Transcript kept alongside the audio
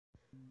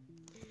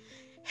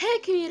Hey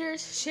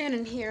commuters,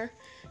 Shannon here.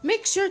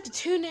 Make sure to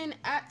tune in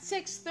at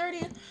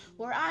 6:30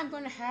 where I'm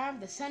going to have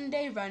the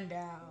Sunday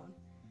rundown.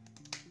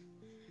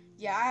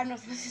 Yeah, I have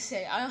nothing else to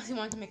say. I honestly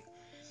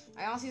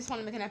just want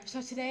to make an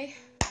episode today.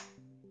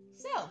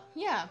 So,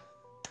 yeah.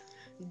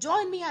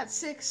 Join me at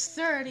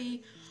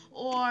 6:30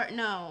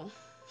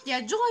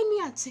 join me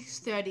at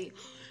 6:30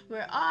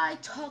 where I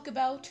talk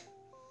about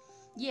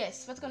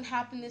what's going to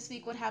happen this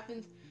week, what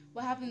happened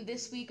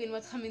this week and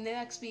what's coming the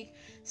next week,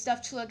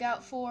 stuff to look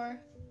out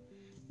for.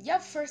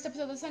 Yep, first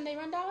episode of the Sunday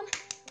Rundown.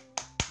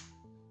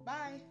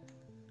 Bye.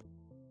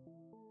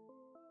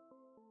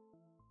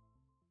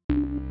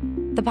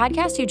 The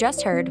podcast you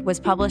just heard was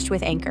published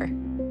with Anchor.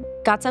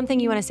 Got something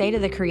you want to say to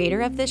the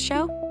creator of this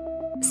show?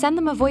 Send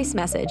them a voice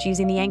message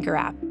using the Anchor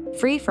app,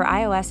 free for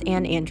iOS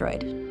and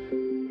Android.